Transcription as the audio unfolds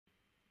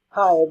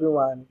Hi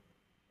everyone,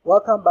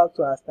 welcome back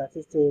to our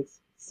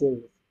statistics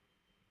series.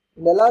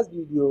 In the last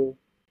video,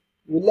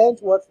 we learned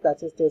what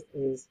statistics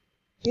is,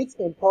 its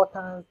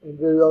importance in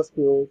various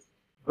fields,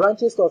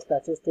 branches of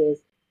statistics,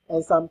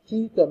 and some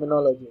key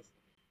terminologies.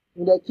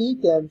 In the key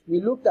terms,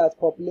 we looked at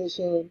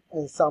population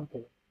and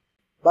sample.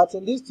 But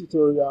in this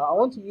tutorial, I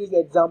want to use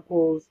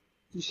examples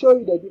to show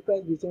you the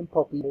difference between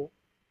population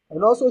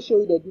and also show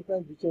you the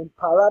difference between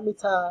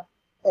parameter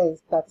and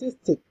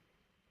statistic.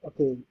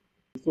 Okay.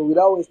 So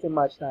without wasting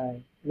much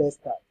time, let's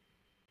start.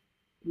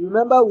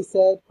 Remember we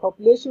said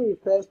population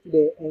refers to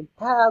the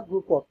entire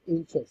group of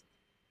interest.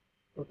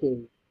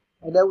 Okay.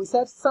 And then we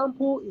said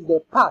sample is the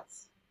part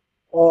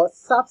or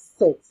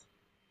subset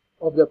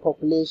of the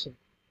population.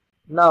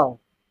 Now,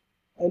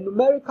 a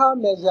numerical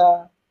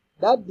measure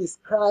that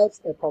describes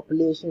a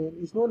population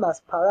is known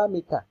as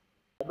parameter.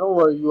 Don't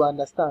worry, you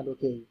understand,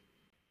 okay?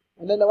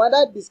 And then the one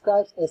that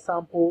describes a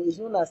sample is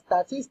known as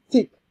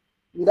statistic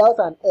without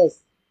an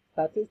S.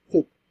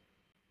 Statistic.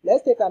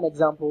 Let's take an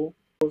example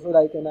so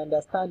that you can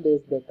understand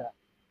this better.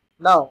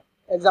 Now,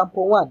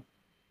 example 1.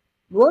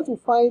 You want to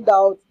find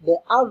out the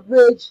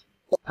average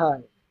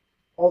time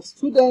of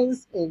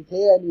students in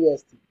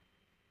KNUST.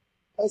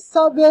 A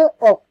survey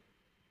of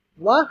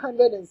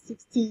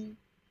 160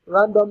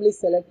 randomly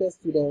selected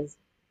students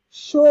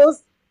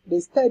shows they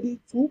study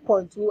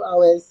 2.2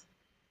 hours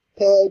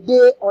per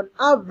day on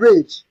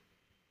average.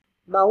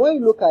 Now, when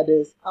you look at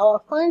this,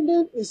 our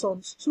finding is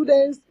on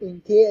students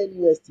in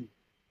KNUST.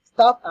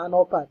 Staff are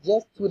not part,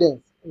 just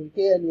students in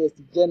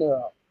KNUST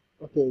general.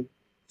 Okay,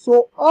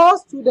 so all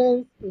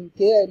students in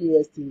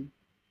KNUST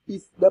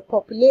is the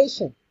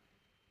population.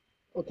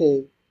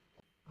 Okay,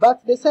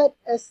 but they said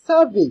a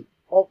survey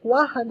of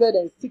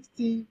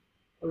 160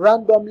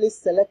 randomly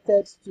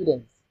selected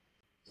students.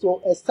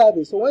 So a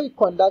survey, so when you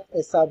conduct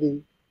a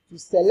survey to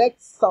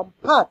select some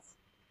part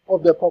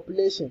of the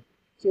population,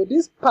 so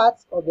this part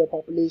of the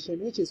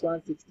population, which is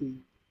 160,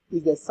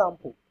 is the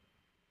sample.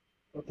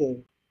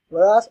 Okay.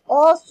 Whereas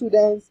all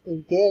students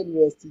in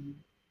KNUST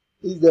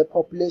is the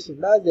population,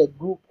 that's the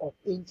group of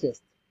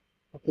interest.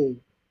 Okay.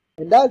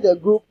 And that's the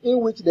group in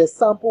which the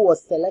sample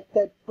was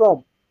selected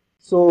from.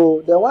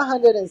 So the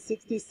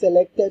 160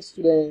 selected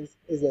students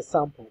is the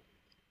sample.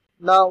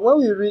 Now when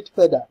we read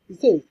further,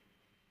 it says,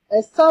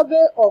 a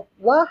survey of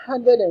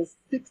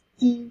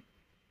 160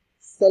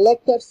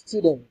 selected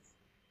students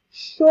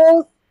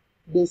shows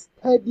they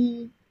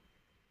study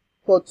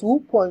for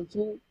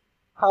 2.2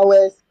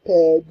 hours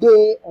per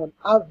day on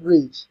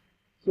average.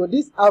 So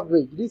this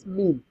average, this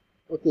mean,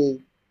 okay,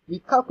 we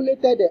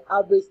calculated the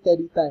average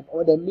study time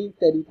or the mean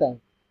study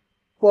time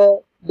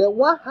for the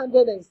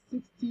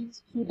 160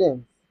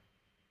 students.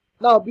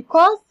 Now,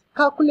 because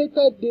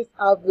calculated this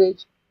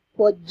average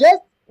for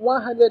just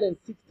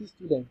 160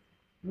 students,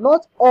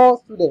 not all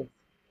students,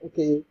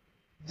 okay,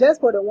 just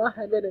for the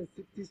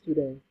 160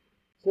 students,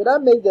 so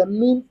that makes the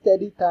mean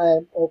study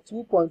time of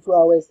 2.2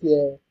 hours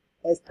here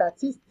a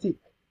statistic.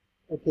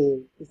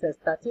 Okay, it's a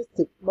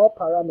statistic, not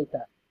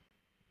parameter,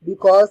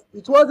 because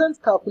it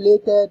wasn't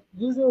calculated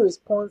using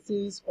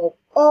responses of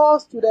all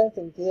students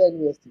in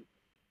KNUST.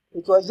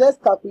 It was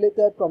just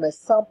calculated from a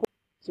sample.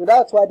 So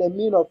that's why the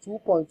mean of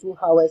 2.2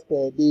 hours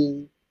per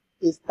day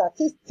is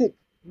statistic,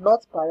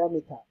 not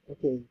parameter.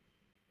 Okay,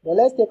 now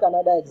let's take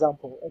another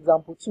example.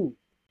 Example 2.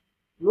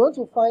 We want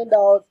to find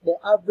out the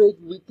average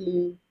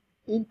weekly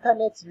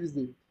internet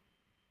usage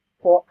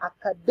for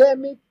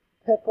academic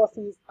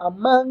purposes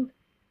among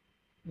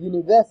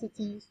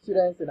university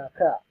students in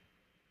Accra.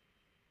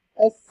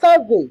 A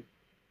survey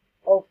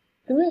of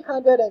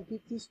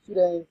 350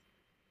 students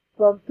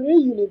from 3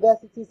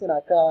 universities in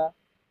Accra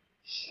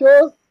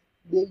shows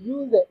they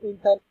use the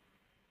internet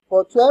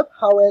for 12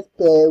 hours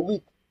per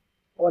week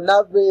on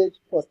average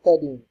for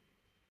studying.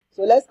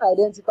 So let's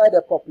identify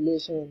the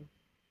population,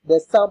 the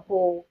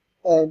sample,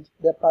 and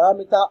the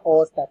parameter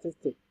or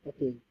statistic.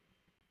 Okay.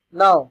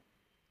 Now,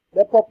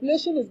 the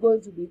population is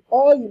going to be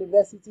all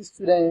university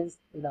students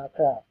in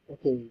Accra.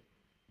 Okay,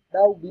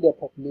 that would be the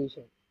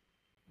population.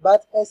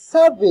 But a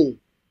survey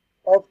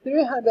of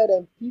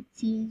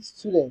 350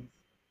 students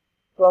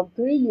from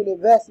 3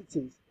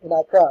 universities in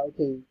Accra.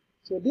 Okay,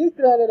 so these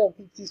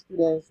 350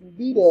 students will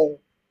be the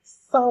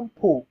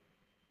sample.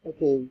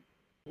 Okay,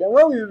 then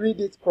when we read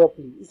it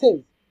properly, it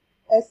says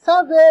a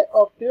survey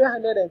of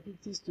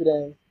 350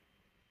 students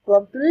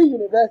from 3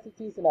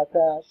 universities in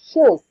Accra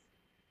shows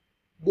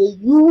they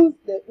use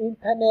the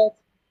internet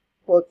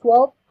for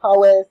 12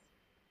 hours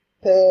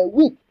per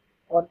week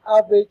on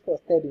average for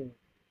studying.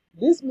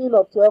 This mean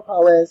of 12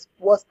 hours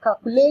was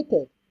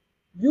calculated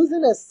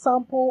using a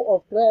sample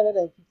of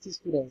 350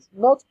 students,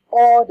 not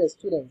all the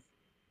students.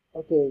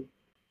 Okay,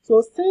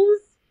 so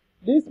since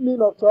this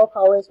mean of 12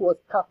 hours was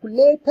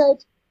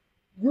calculated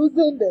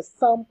using the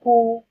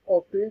sample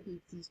of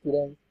 350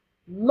 students,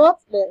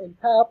 not the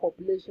entire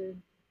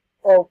population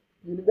of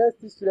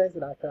university students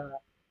in Accra,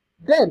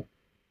 then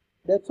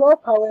the 12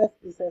 hours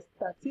is a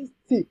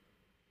statistic,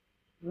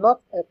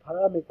 not a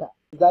parameter.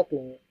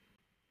 Exactly.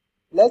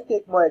 Let's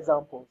take more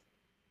examples.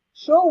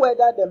 Show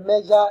whether the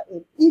measure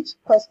in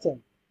each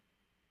question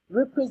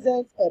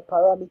represents a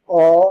parameter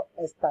or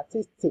a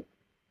statistic.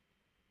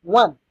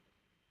 1.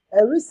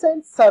 A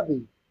recent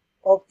survey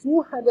of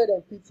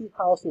 250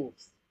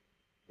 households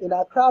in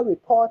Accra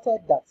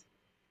reported that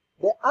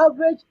the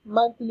average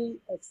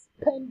monthly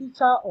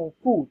expenditure on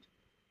food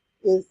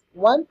is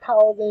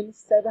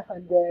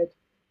 1,700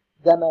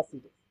 Ghana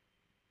cedis.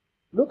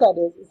 Look at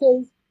this. It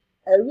says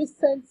a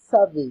recent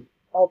survey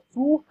of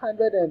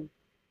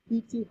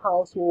 250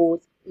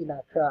 households in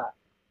Accra.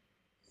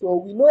 So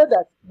we know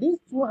that these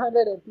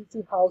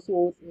 250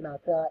 households in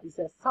Accra is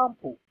a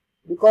sample,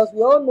 because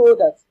we all know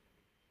that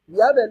we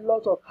have a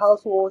lot of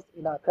households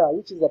in Accra,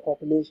 which is the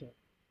population.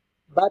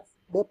 But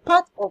the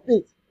part of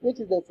it, which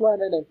is the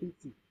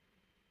 250,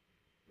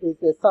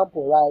 is a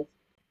sample, right?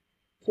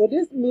 So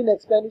this mean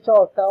expenditure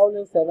of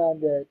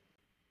 1,700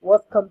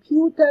 was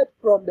computed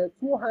from the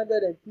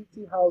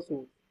 250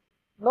 households,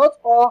 not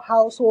all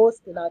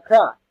households in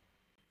Accra.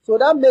 So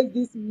that makes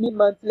this mean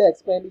monthly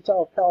expenditure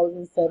of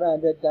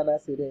 1,700 Ghana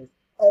cedis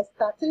a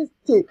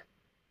statistic,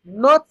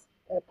 not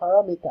a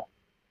parameter.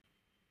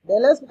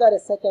 Then let's look at the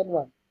second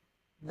one.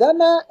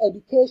 Ghana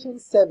Education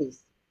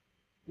Service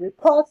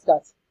reports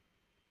that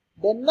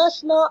the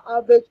national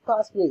average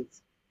pass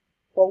rate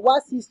for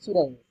WASSCE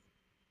students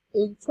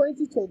in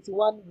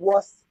 2021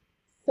 was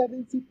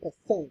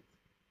 70%.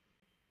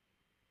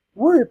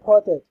 Who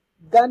reported?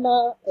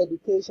 Ghana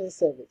Education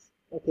Service.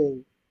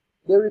 Okay.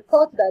 They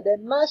report that the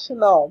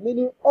national,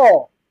 meaning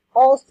all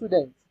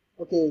students,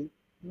 okay,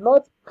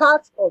 not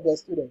part of the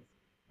students,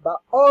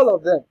 but all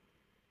of them,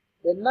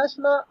 the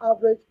national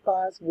average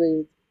pass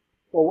rate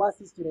for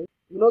WASSCE students.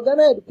 You know,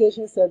 Ghana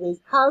Education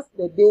Service has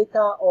the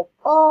data of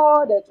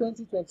all the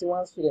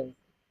 2021 students.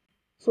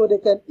 So they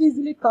can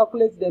easily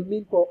calculate the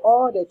mean for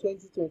all the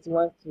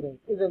 2021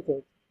 students, isn't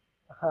it?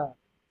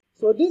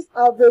 So this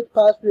average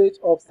pass rate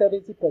of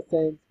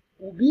 70%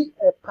 will be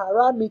a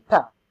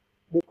parameter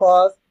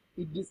because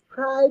it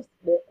describes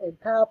the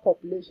entire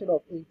population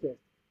of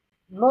interest,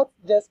 not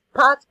just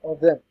part of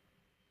them.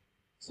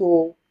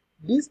 So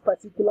this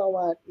particular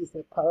one is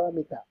a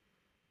parameter.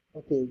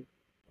 Okay.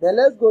 Then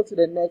let's go to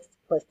the next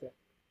question.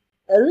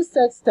 A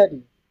research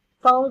study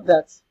found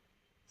that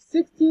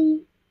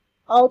 60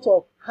 out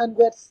of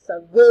 100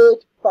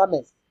 surveyed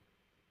farmers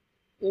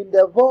in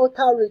the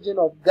Volta region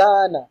of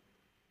Ghana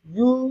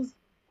use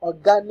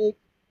organic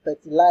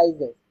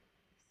fertilizers.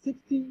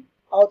 60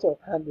 out of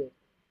 100.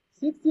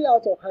 60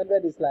 out of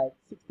 100 is like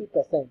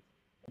 60%.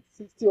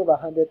 60 over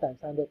 100 times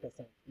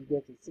 100%. You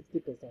get it,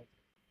 60%.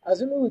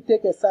 Assuming we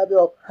take a survey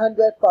of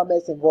 100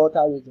 farmers in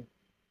Volta region.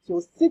 So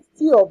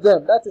 60 of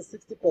them, that is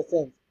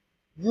 60%,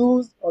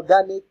 use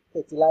organic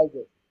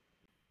fertilizers.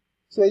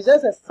 So it's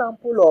just a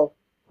sample of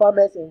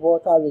farmers in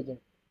Volta region,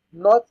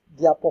 not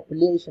their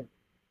population.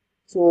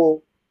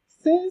 So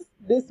since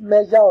this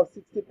measure of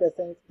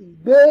 60% is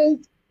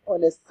based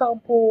on a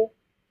sample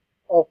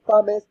of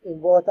farmers in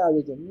Volta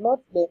region,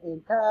 not the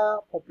entire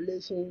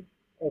population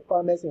of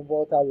farmers in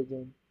Volta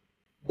region,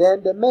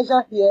 then the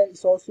measure here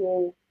is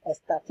also a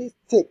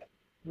statistic,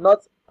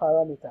 not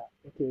parameter.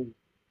 Okay.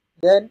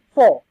 Then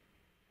 4.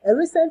 A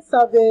recent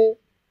survey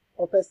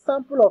of a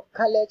sample of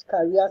college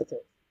career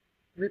centers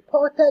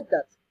reported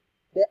that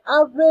the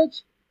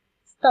average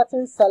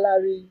starting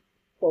salary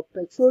for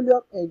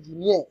petroleum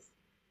engineers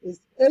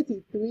is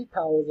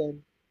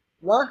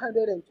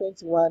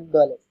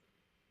 $83,121.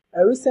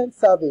 A recent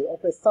survey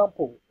of a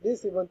sample. This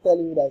is even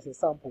telling you that it's a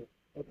sample.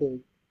 Okay.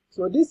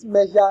 So this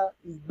measure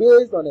is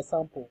based on a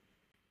sample,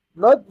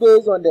 not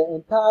based on the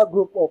entire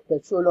group of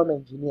petroleum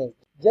engineers,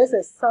 just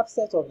a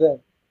subset of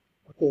them.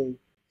 Okay.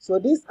 So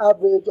this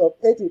average of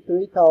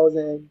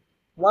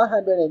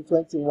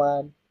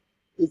 83,121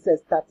 is a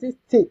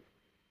statistic.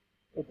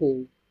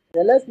 Okay.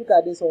 Then let's look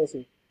at this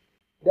also.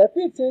 The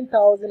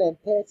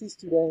 15,030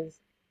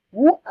 students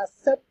who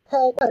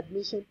accepted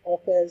admission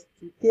offers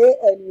to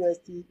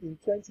KNUST in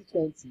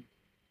 2020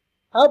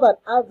 have an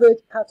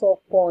average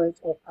cutoff point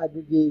of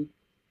aggregate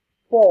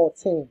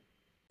 14.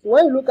 So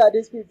when you look at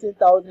these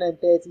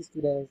 15,030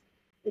 students,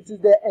 it is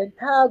the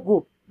entire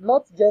group,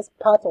 not just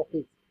part of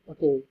it.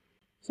 Okay.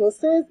 So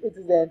since it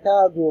is the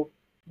entire group,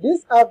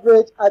 this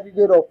average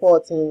aggregate of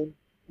 14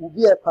 will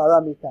be a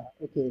parameter.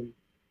 Okay.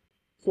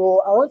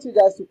 So I want you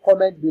guys to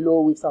comment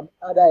below with some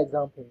other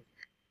examples.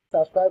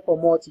 Subscribe for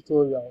more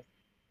tutorials.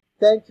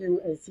 Thank you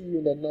and see you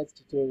in the next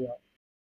tutorial.